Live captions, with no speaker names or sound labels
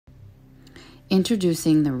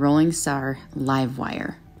Introducing the Rolling Star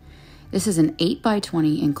LIVEWIRE. This is an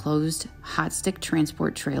 8x20 enclosed hot stick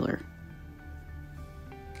transport trailer.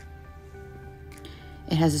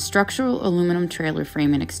 It has a structural aluminum trailer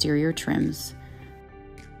frame and exterior trims,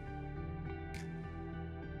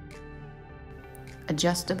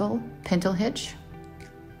 adjustable pintle hitch.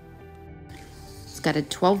 It's got a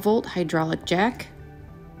 12-volt hydraulic jack,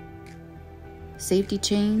 safety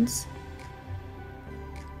chains,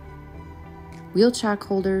 wheel chock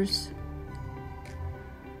holders,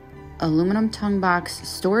 aluminum tongue box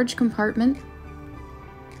storage compartment,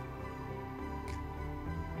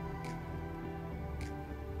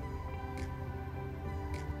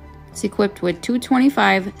 it's equipped with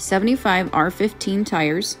 225/75 R15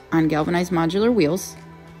 tires on galvanized modular wheels.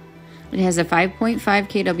 It has a 5.5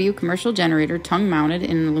 kW commercial generator tongue mounted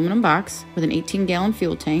in an aluminum box with an 18-gallon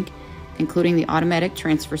fuel tank, including the automatic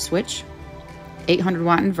transfer switch,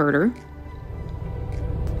 800-watt inverter.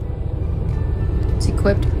 It's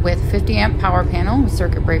equipped with 50-amp power panel with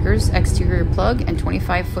circuit breakers, exterior plug, and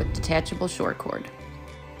 25-foot detachable short cord.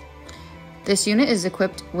 This unit is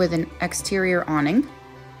equipped with an exterior awning.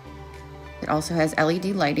 It also has LED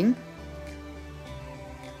lighting.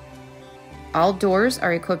 All doors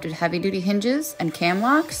are equipped with heavy-duty hinges and cam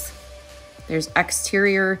locks. There's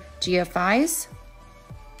exterior GFIs.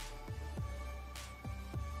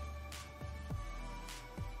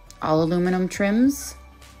 All aluminum trims.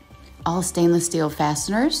 All stainless steel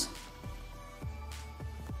fasteners.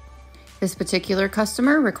 This particular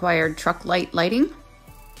customer required truck light lighting.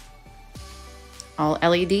 All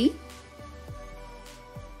LED.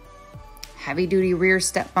 Heavy-duty rear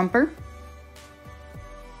step bumper.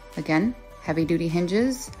 Again, heavy-duty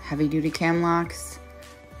hinges, heavy-duty cam locks.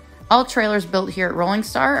 All trailers built here at Rolling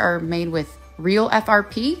Star are made with real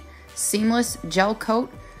FRP, seamless gel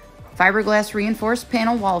coat, fiberglass reinforced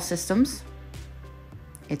panel wall systems.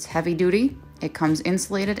 It's heavy-duty. It comes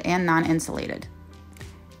insulated and non-insulated.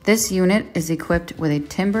 This unit is equipped with a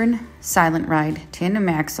Timbren Silent Ride tandem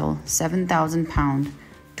axle 7,000-pound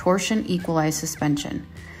torsion equalized suspension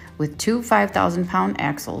with two 5,000-pound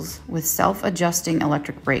axles with self-adjusting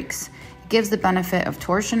electric brakes. It gives the benefit of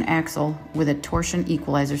torsion axle with a torsion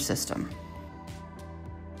equalizer system.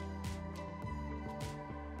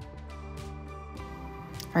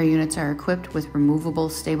 Our units are equipped with removable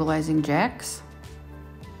stabilizing jacks,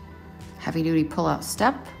 heavy-duty pull-out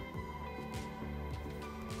step,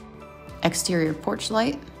 exterior porch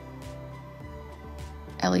light,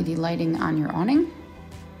 LED lighting on your awning.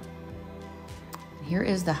 Here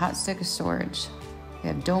is the hot stick storage. We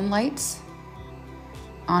have dome lights,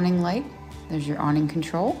 awning light, there's your awning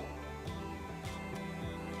control.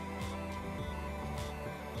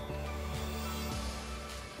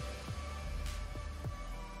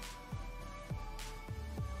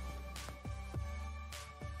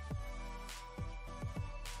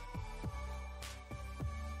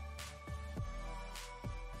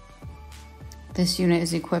 This unit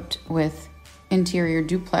is equipped with interior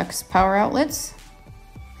duplex power outlets.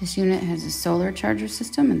 This unit has a solar charger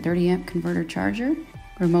system and 30-amp converter charger,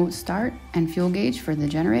 remote start, and fuel gauge for the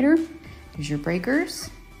generator. There's your breakers,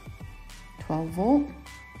 12-volt,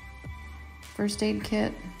 first aid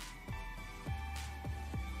kit,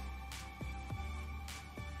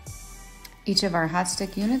 each of our hot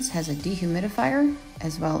stick units has a dehumidifier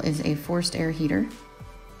as well as a forced air heater,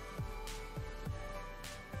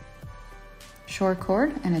 short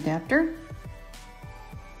cord and adapter.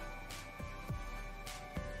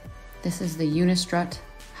 This is the Unistrut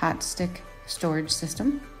hot stick storage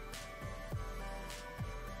system.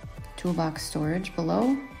 Toolbox storage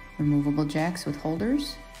below, removable jacks with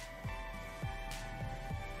holders.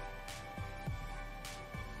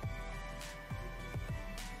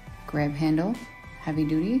 Grab handle, heavy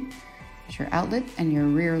duty. There's your outlet and your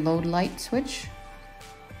rear load light switch.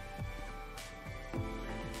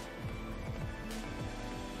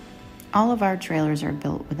 All of our trailers are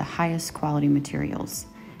built with the highest quality materials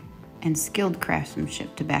and skilled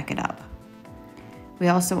craftsmanship to back it up. We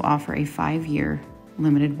also offer a 5-year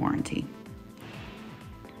limited warranty.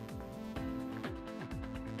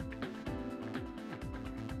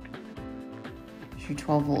 There's your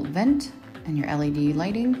 12-volt vent and your LED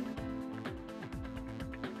lighting.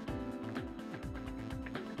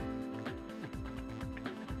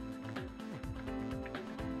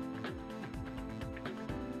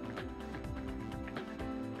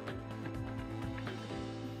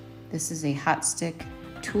 This is a hot stick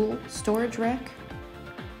tool storage rack,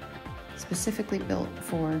 specifically built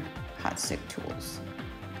for hot stick tools.